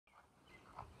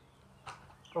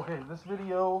Okay, this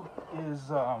video is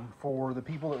for the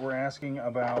people that were asking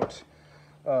about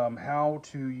how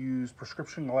to use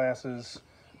prescription glasses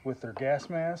with their gas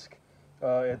mask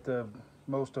at the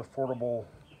most affordable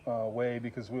way,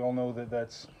 because we all know that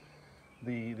that's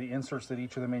the inserts that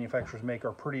each of the manufacturers make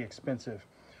are pretty expensive.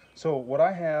 So what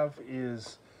I have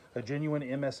is a genuine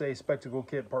MSA spectacle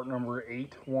kit, part number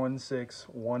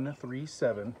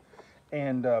 816137.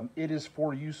 And it is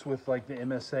for use with like the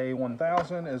MSA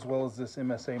 1000 as well as this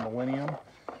MSA Millennium.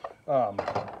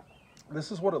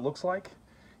 This is what it looks like.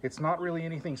 It's not really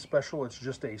anything special. It's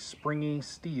just a springy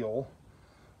steel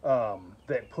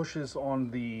that pushes on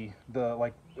the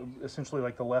like essentially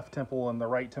like the left temple and the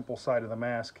right temple side of the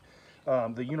mask.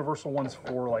 The universal ones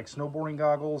for like snowboarding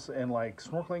goggles and like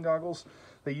snorkeling goggles,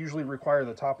 they usually require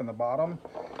the top and the bottom.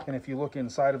 And if you look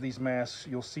inside of these masks,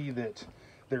 you'll see that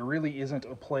there really isn't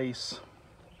a place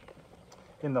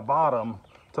in the bottom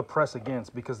to press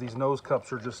against, because these nose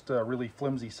cups are just really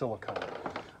flimsy silicone.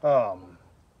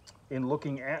 In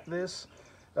looking at this,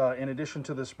 in addition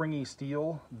to the springy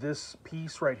steel, this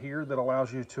piece right here that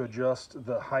allows you to adjust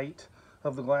the height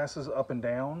of the glasses up and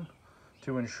down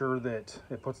to ensure that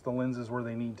it puts the lenses where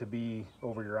they need to be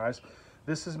over your eyes.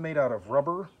 This is made out of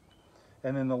rubber,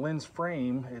 and then the lens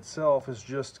frame itself is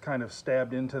just kind of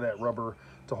stabbed into that rubber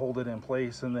to hold it in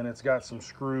place, and then it's got some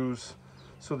screws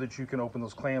so that you can open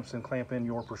those clamps and clamp in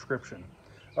your prescription.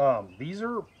 These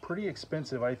are pretty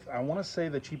expensive. I want to say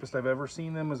the cheapest I've ever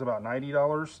seen them is about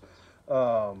 $90.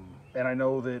 And I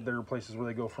know that there are places where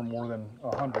they go for more than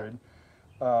 100,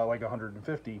 like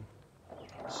 150.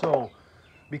 So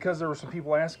because there were some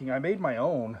people asking, I made my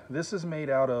own. This is made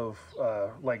out of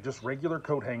like just regular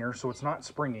coat hanger, so it's not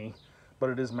springy, but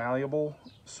it is malleable,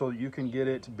 so you can get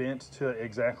it bent to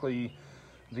exactly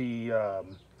the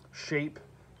shape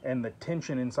and the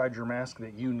tension inside your mask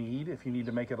that you need. If you need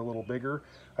to make it a little bigger,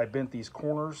 I bent these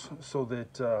corners so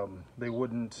that they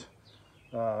wouldn't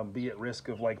be at risk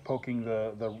of like poking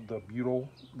the butyl,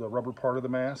 the rubber part of the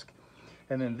mask.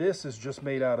 And then this is just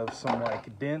made out of some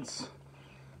like dense,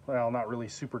 well, not really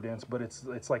super dense, but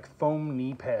it's like foam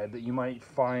knee pad that you might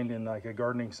find in like a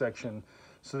gardening section,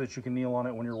 so that you can kneel on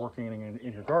it when you're working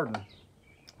in your garden.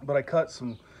 But I cut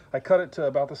it to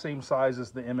about the same size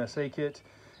as the MSA kit,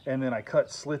 and then I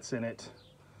cut slits in it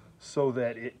so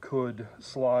that it could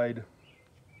slide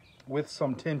with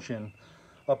some tension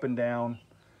up and down,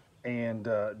 and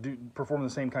perform the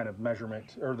same kind of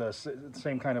measurement, or the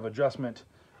same kind of adjustment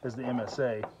as the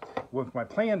MSA, with my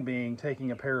plan being taking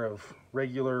a pair of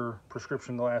regular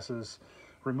prescription glasses,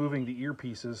 removing the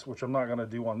earpieces, which I'm not going to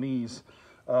do on these,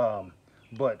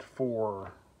 but for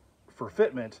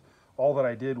fitment, all that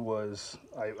I did was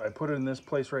I put it in this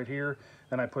place right here,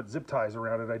 and I put zip ties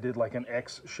around it. I did like an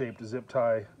X-shaped zip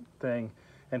tie thing,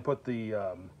 and put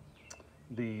the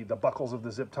buckles of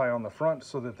the zip tie on the front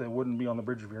so that they wouldn't be on the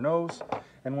bridge of your nose.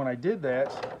 And when I did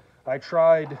that, I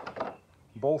tried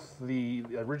both the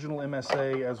original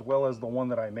MSA as well as the one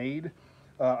that I made.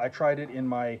 I tried it in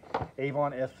my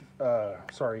Avon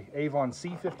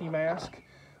C50 mask.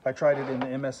 I tried it in the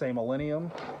MSA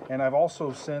Millennium, and I've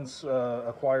also since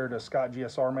acquired a Scott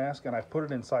GSR mask, and I've put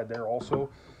it inside there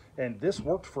also, and this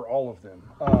worked for all of them.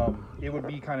 It would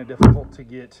be kind of difficult to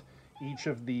get each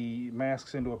of the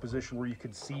masks into a position where you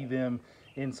could see them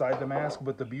inside the mask,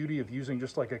 but the beauty of using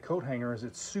just like a coat hanger is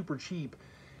it's super cheap,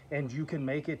 and you can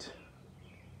make it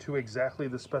to exactly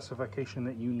the specification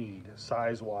that you need,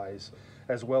 size-wise,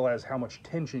 as well as how much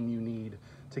tension you need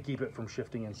to keep it from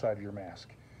shifting inside of your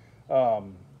mask.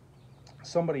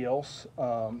 Somebody else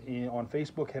on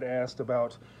Facebook had asked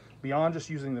about beyond just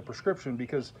using the prescription,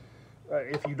 because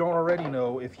if you don't already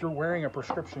know, if you're wearing a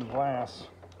prescription glass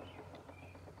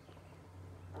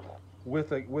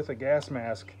with a gas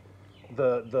mask,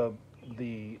 the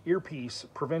earpiece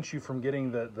prevents you from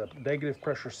getting the negative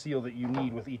pressure seal that you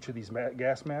need with each of these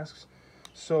gas masks.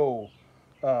 So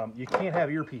you can't have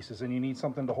earpieces, and you need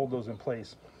something to hold those in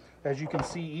place. As you can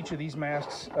see, each of these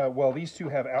masks, well, these two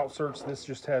have outserts. This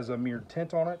just has a mirrored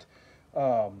tint on it.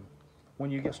 When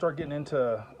you start getting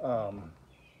into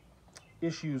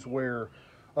issues where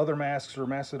other masks, or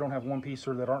masks that don't have one piece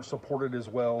or that aren't supported as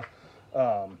well,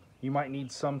 you might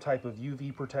need some type of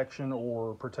UV protection,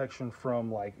 or protection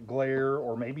from like glare,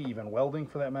 or maybe even welding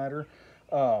for that matter.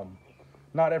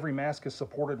 Not every mask is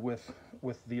supported with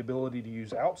the ability to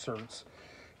use outserts.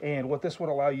 And what this would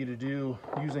allow you to do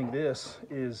using this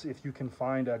is, if you can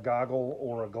find a goggle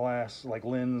or a glass, like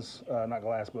lens, not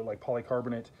glass, but like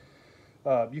polycarbonate,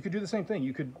 you could do the same thing.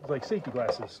 You could, like safety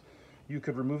glasses, you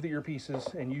could remove the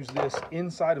earpieces and use this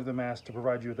inside of the mask to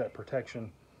provide you with that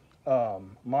protection.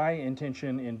 My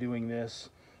intention in doing this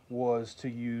was to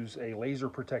use a laser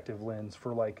protective lens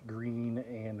for like green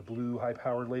and blue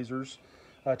high-powered lasers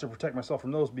to protect myself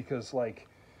from those, because like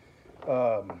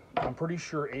I'm pretty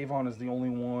sure Avon is the only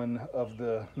one of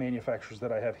the manufacturers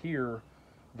that I have here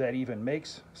that even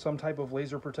makes some type of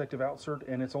laser protective outsert,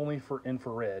 and it's only for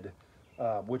infrared,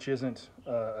 which isn't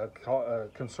a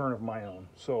concern of my own.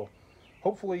 So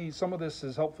hopefully some of this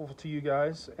is helpful to you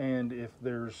guys, and if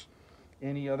there's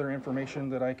any other information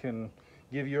that I can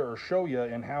give you or show you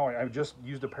and how I just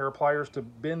used a pair of pliers to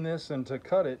bend this and to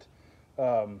cut it,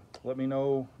 let me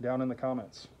know down in the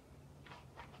comments.